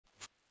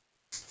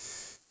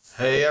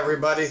Hey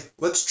everybody,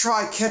 let's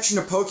try catching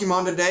a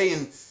Pokemon today,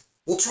 and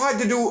we'll try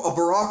to do a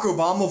Barack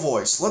Obama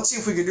voice. Let's see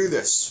if we can do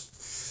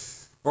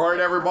this. Alright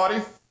everybody,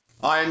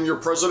 I am your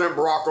President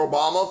Barack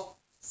Obama.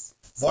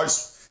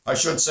 I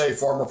should say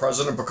former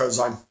president because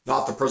I'm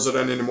not the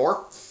president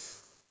anymore.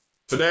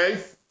 Today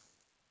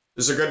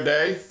is a good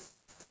day.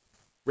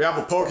 We have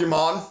a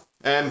Pokemon,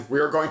 and we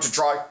are going to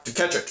try to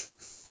catch it.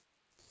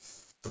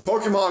 The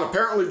Pokemon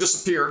apparently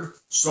disappeared,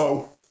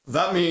 so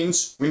that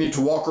means we need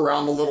to walk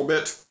around a little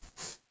bit,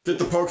 get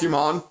the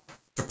Pokemon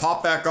to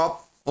pop back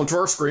up onto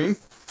our screen.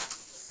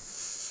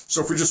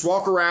 So if we just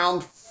walk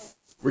around,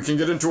 we can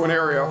get into an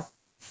area,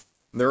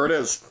 and there it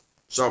is.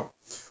 So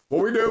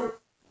what we do,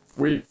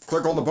 we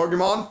click on the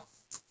Pokemon.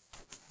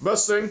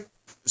 Best thing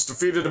is to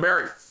feed it a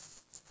berry.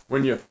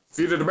 When you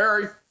feed it a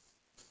berry,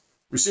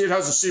 we see it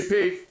has a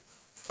CP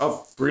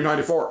of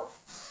 394.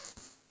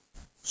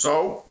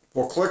 So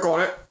we'll click on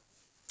it,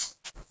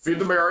 feed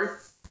the berry.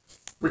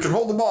 We can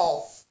hold the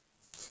ball,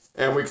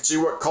 and we can see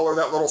what color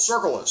that little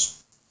circle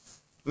is.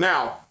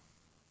 Now,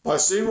 by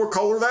seeing what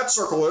color that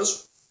circle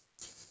is,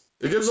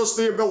 it gives us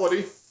the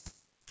ability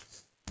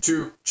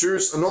to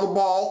choose another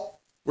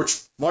ball,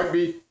 which might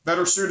be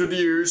better suited to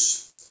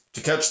use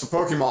to catch the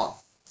Pokemon.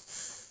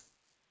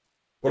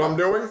 What I'm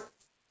doing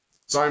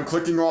is I'm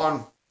clicking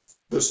on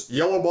this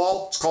yellow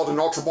ball. It's called an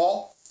Ultra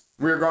Ball.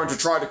 We are going to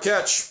try to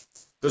catch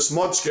this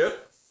Mudkip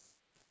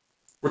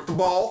with the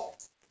ball.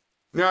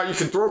 Now, you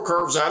can throw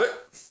curves at it,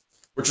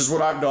 which is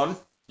what I've done.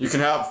 You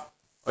can have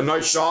a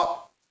nice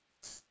shot,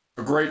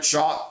 a great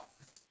shot,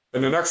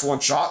 and an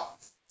excellent shot.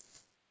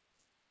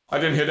 I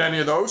didn't hit any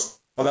of those,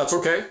 but that's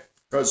okay,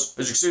 because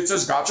as you can see it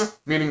says gotcha,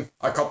 meaning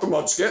I caught the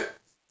Mudkip.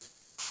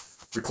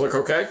 We click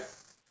OK.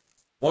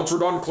 Once we're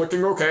done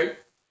clicking OK,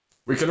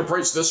 we can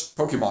appraise this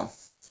Pokemon.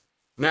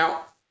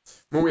 Now,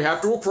 when we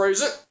have to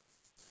appraise it,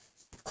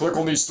 click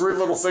on these three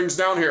little things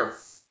down here.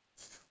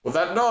 What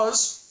that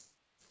does,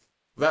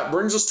 that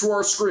brings us to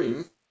our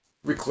screen.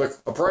 We click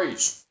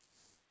appraise.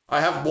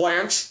 I have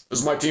Blanche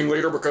as my team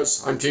leader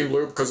because I'm Team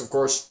Blue, because of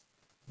course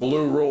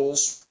blue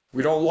rules.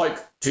 We don't like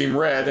Team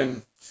Red,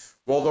 and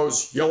well,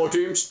 those yellow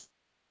teams,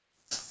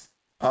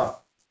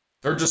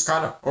 they're just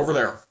kind of over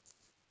there.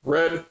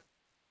 Red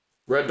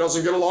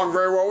doesn't get along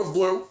very well with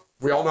blue.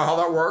 We all know how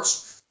that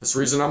works. That's the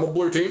reason I'm a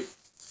blue team.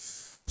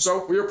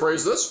 So we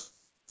appraise this.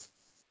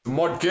 The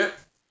Mudkip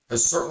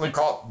has certainly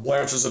caught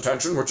Blanche's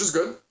attention, which is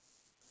good.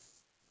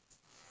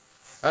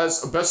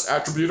 Has a best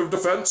attribute of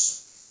defense.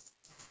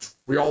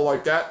 We all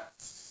like that.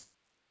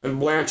 And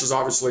Blanche is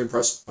obviously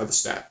impressed by the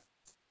stat,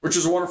 which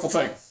is a wonderful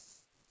thing.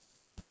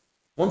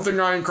 One thing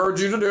I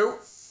encourage you to do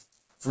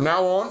from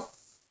now on,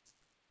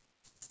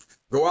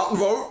 go out and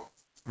vote.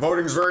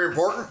 Voting is very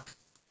important.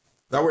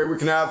 That way we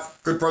can have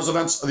good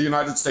presidents of the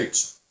United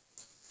States.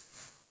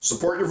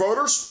 Support your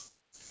voters.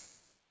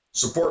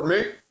 Support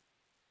me.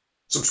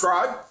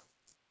 Subscribe.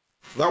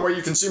 That way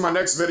you can see my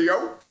next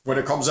video when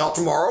it comes out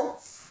tomorrow.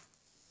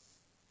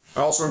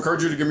 I also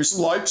encourage you to give me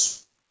some likes.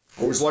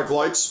 Always like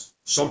likes.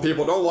 Some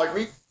people don't like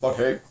me, but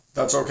hey,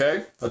 that's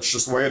okay. That's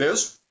just the way it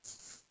is.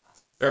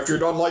 After you're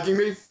done liking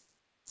me,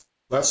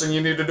 last thing you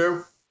need to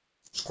do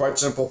is quite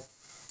simple.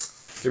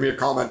 Give me a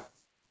comment.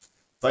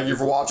 Thank you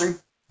for watching.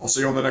 I'll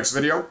see you on the next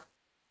video.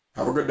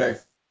 Have a good day.